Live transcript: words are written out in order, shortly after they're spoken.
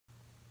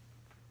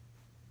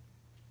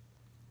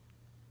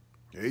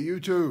Hey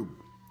YouTube,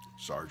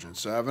 Sergeant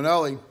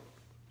Savinelli.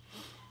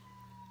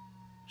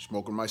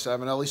 Smoking my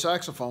Savinelli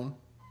saxophone,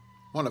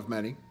 one of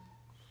many.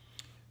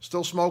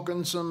 Still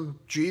smoking some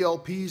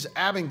GLP's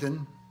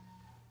Abingdon.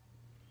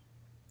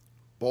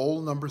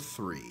 Bowl number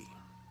 3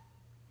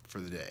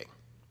 for the day.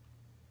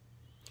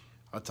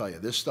 I'll tell you,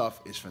 this stuff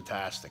is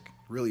fantastic. It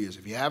really is.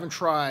 If you haven't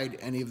tried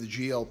any of the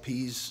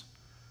GLP's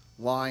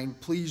line,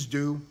 please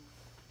do.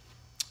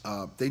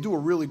 They do a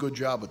really good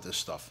job with this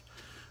stuff.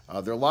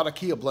 There are a lot of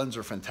Kia blends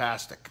are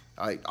fantastic.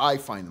 I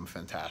find them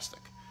fantastic.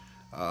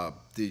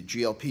 The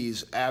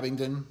GLP's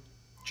Abingdon,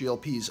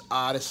 GLP's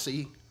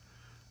Odyssey,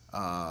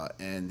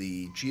 and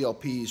the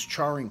GLP's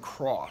Charing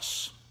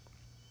Cross.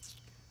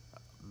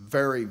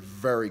 Very,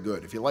 very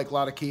good. If you like a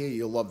lot of Kia,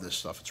 you'll love this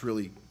stuff. It's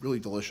really, really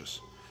delicious.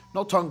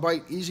 No tongue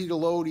bite, easy to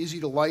load, easy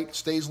to light,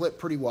 stays lit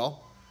pretty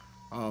well.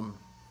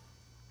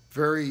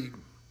 Very,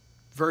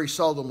 very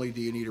seldomly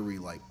do you need a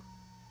relight.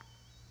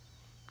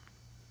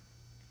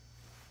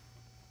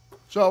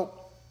 So,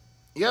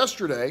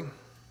 yesterday,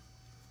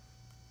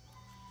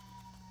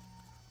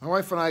 my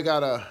wife and I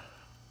got a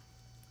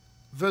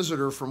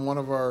visitor from one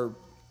of our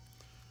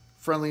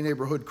friendly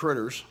neighborhood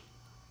critters,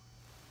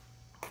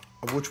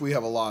 of which we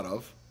have a lot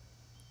of.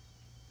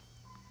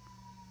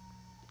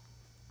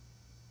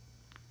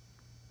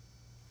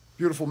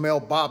 Beautiful male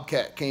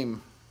bobcat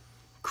came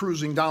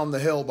cruising down the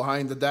hill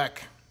behind the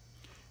deck,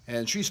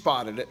 and she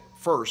spotted it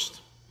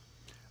first.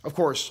 Of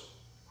course,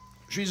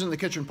 she's in the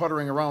kitchen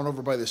puttering around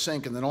over by the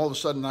sink, and then all of a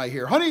sudden I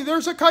hear, "Honey,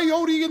 there's a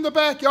coyote in the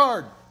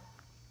backyard."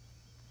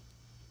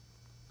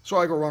 So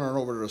I go running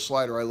over to the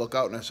slider. I look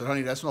out and I said,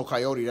 "Honey, that's no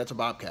coyote, that's a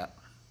bobcat."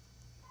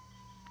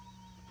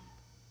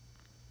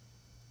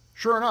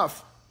 Sure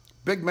enough,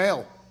 big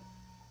male.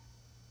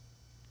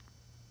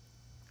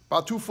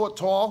 About 2 foot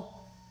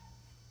tall,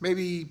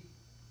 maybe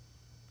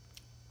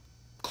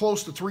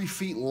close to 3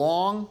 feet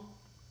long,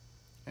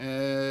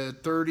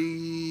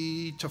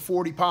 30 to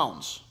 40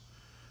 pounds.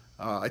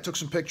 I took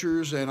some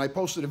pictures and I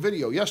posted a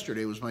video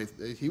yesterday.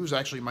 He was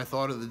actually my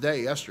thought of the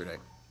day yesterday.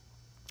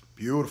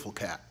 Beautiful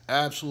cat,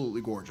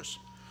 absolutely gorgeous.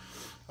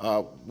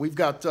 We've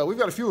got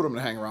a few of them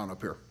to hang around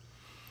up here,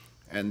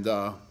 and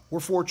we're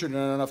fortunate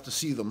enough to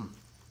see them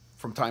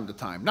from time to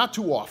time. Not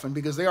too often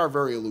because they are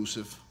very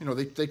elusive. You know,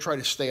 they try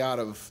to stay out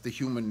of the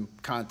human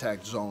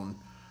contact zone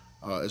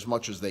as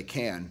much as they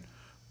can.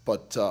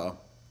 But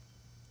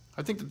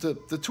I think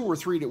that the 2 or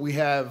 3 that we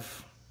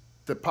have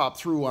that pop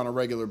through on a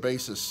regular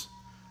basis,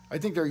 I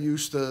think they're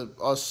used to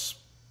us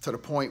to the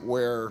point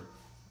where,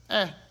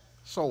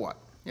 so what?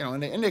 You know,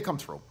 and they come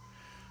through.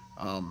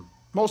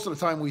 Most of the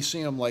time we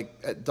see them like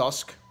at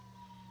dusk,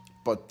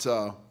 but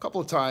a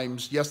couple of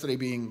times, yesterday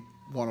being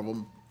one of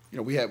them, you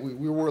know,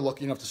 we were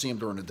lucky enough to see them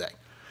during the day.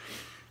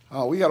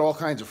 We got all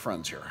kinds of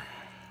friends here.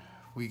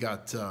 We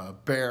got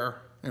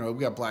bear, you know, we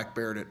got black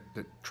bear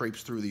that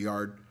traipse through the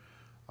yard.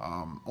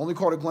 Only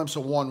caught a glimpse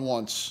of one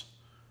once.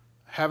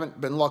 Haven't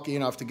been lucky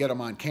enough to get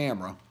him on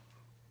camera.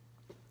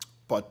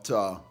 But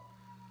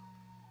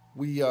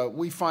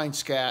we find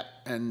scat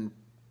and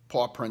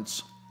paw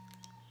prints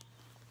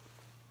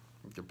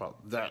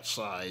about that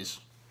size.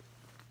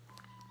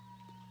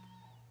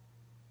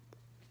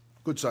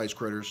 Good sized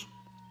critters.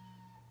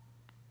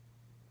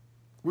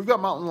 We've got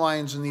mountain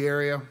lions in the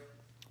area.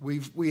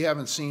 We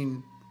haven't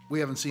seen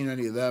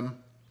any of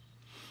them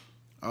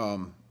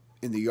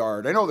in the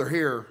yard. I know they're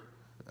here.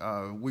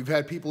 We've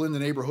had people in the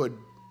neighborhood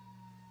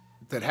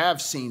that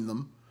have seen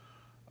them.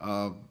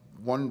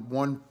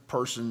 One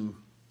person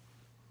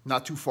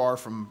not too far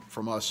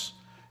from us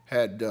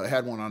had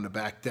one on the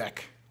back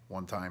deck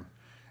one time,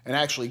 and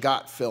actually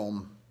got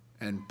film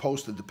and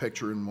posted the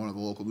picture in one of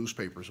the local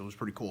newspapers. It was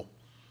pretty cool.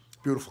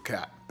 Beautiful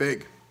cat,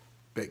 big,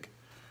 big.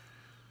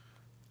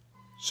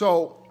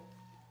 So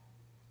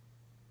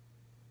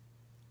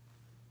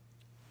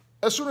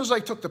as soon as I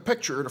took the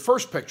picture, the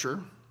first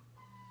picture,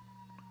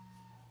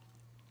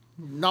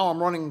 now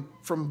I'm running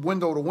from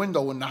window to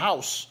window in the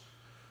house,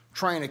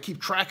 trying to keep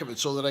track of it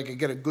so that I could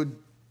get a good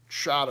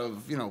shot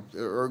of, you know,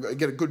 or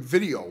get a good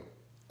video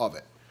of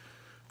it.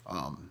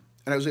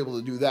 And I was able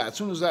to do that. As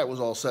soon as that was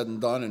all said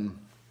and done, and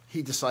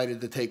he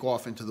decided to take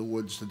off into the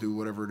woods to do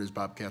whatever it is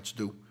bobcats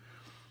do,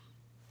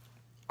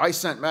 I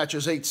sent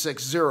Matches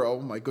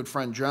 860, my good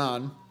friend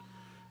John,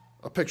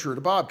 a picture of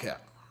the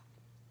bobcat,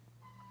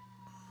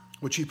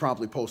 which he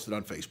promptly posted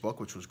on Facebook,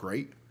 which was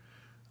great.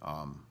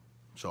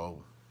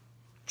 So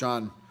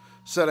John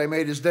said I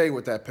made his day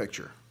with that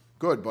picture.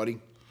 Good,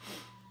 buddy.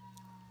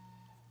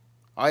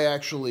 I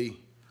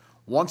actually,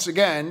 once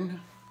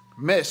again,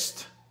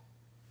 missed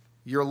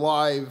your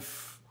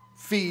live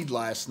feed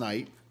last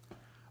night,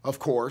 of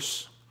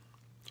course.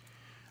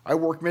 I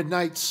work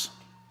midnights,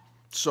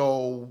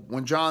 so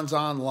when John's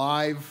on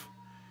live,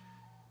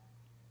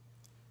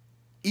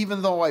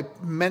 even though I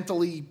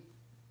mentally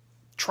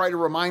try to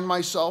remind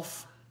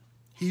myself,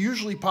 he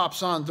usually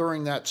pops on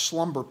during that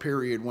slumber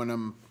period when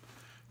I'm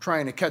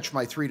trying to catch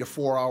my 3 to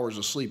 4 hours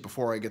of sleep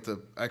before I get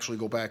to actually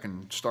go back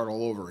and start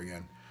all over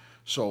again.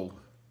 So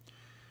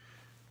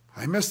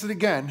I missed it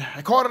again.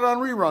 I caught it on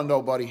rerun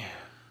though, buddy.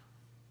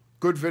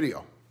 Good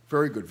video.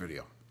 Very good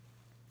video.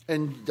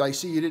 And I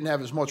see you didn't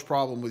have as much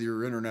problem with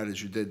your internet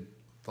as you did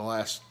the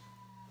last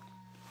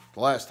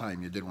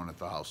time you did one at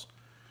the house.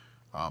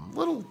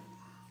 Little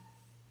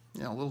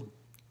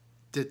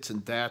dits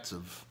and dats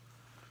of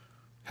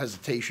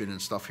hesitation and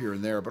stuff here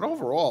and there, but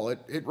overall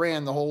it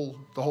ran the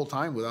whole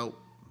time without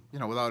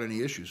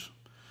any issues.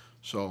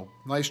 So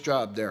nice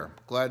job there.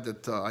 Glad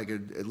that I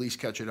could at least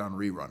catch it on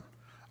rerun.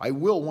 I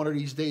will one of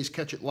these days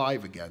catch it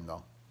live again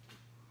though.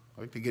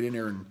 I like to get in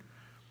there and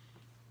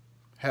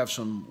have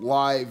some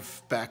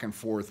live back and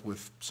forth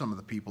with some of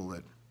the people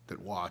that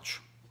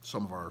watch,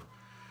 some of our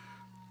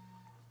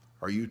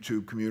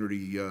YouTube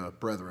community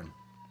brethren.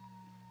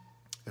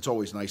 It's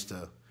always nice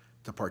to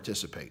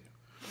participate.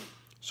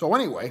 So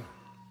anyway,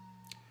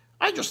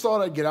 I just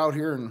thought I'd get out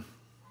here and,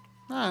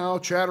 I don't know,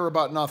 chatter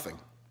about nothing.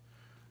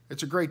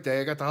 It's a great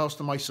day. I got the house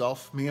to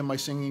myself, me and my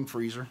singing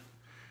freezer,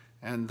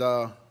 and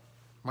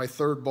my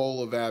third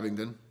bowl of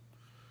Abingdon.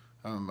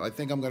 I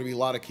think I'm going to be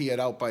Latakia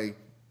out by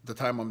the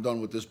time I'm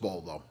done with this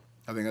bowl, though.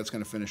 I think that's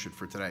going to finish it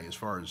for today as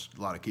far as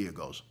Latakia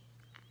goes.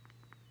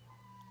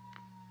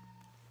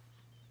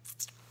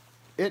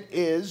 It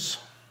is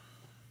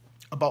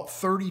about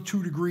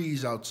 32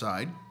 degrees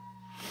outside.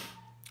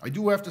 I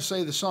do have to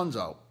say the sun's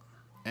out,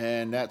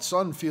 and that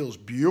sun feels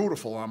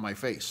beautiful on my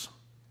face.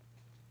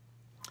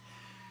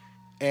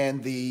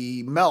 And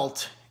the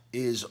melt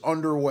is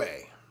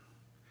underway.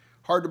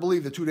 Hard to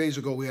believe that 2 days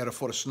ago we had a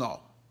foot of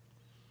snow.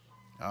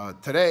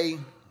 Today,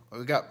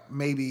 we got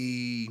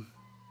maybe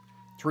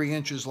 3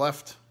 inches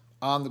left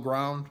on the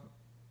ground.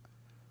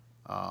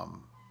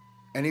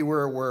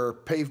 Anywhere where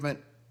pavement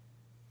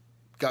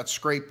got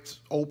scraped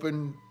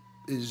open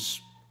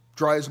is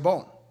dry as a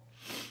bone.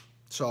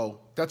 So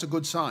that's a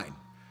good sign.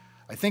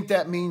 I think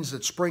that means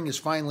that spring is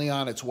finally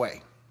on its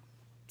way.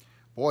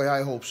 Boy,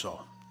 I hope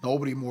so.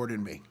 Nobody more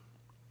than me.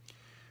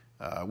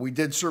 We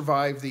did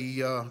survive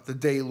the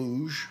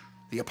deluge,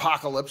 the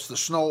apocalypse, the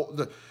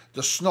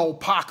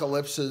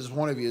snowpocalypse, as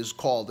one of you has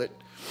called it.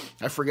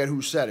 I forget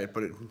who said it,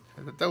 but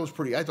that was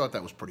pretty. I thought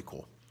that was pretty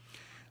cool.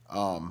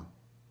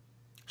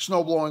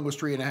 Snow blowing was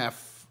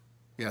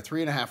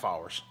 3.5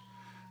 hours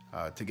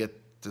to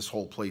get this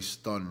whole place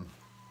done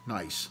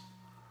nice.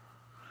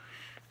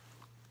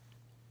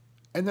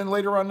 And then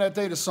later on that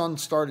day, the sun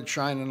started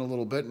shining a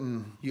little bit,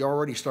 and you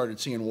already started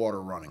seeing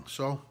water running.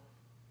 So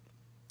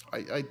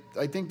I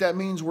think that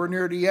means we're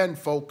near the end,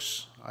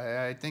 folks.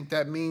 I think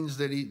that means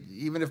that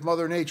even if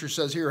Mother Nature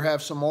says, here,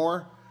 have some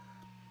more,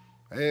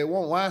 it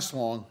won't last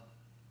long,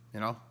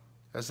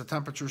 As the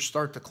temperatures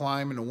start to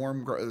climb and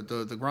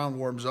the ground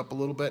warms up a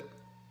little bit,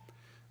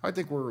 I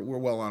think we're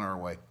well on our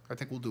way. I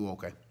think we'll do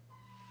okay.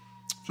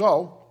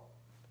 So,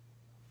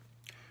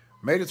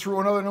 made it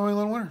through another New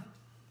England winter.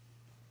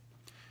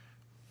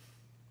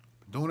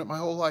 Been doing it my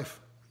whole life.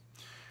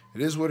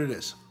 It is what it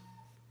is.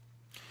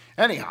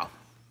 Anyhow,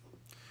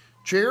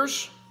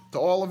 cheers to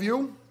all of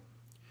you.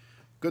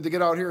 Good to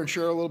get out here and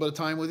share a little bit of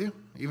time with you,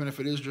 even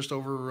if it is just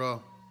over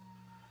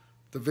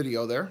the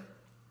video there.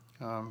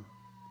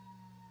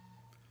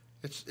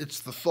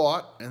 It's the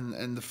thought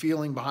and the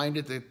feeling behind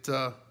it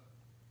that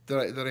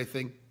I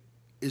think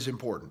is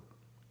important.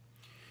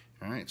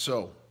 All right,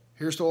 so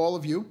here's to all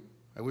of you.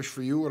 I wish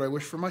for you what I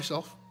wish for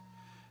myself.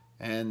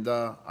 And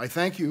I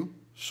thank you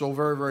so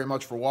very, very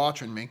much for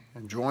watching me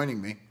and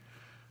joining me.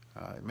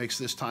 It makes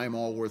this time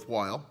all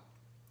worthwhile.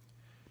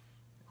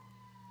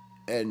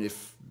 And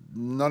if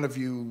none of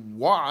you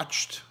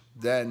watched,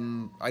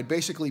 then I'd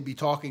basically be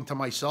talking to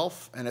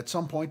myself, and at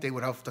some point they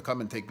would have to come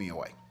and take me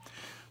away.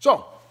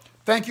 So,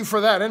 thank you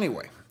for that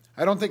anyway.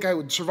 I don't think I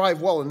would survive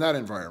well in that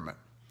environment.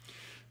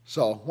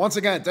 So, once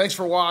again, thanks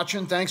for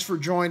watching. Thanks for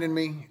joining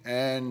me.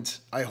 And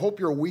I hope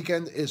your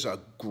weekend is a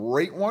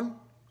great one.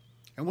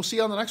 And we'll see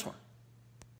you on the next one.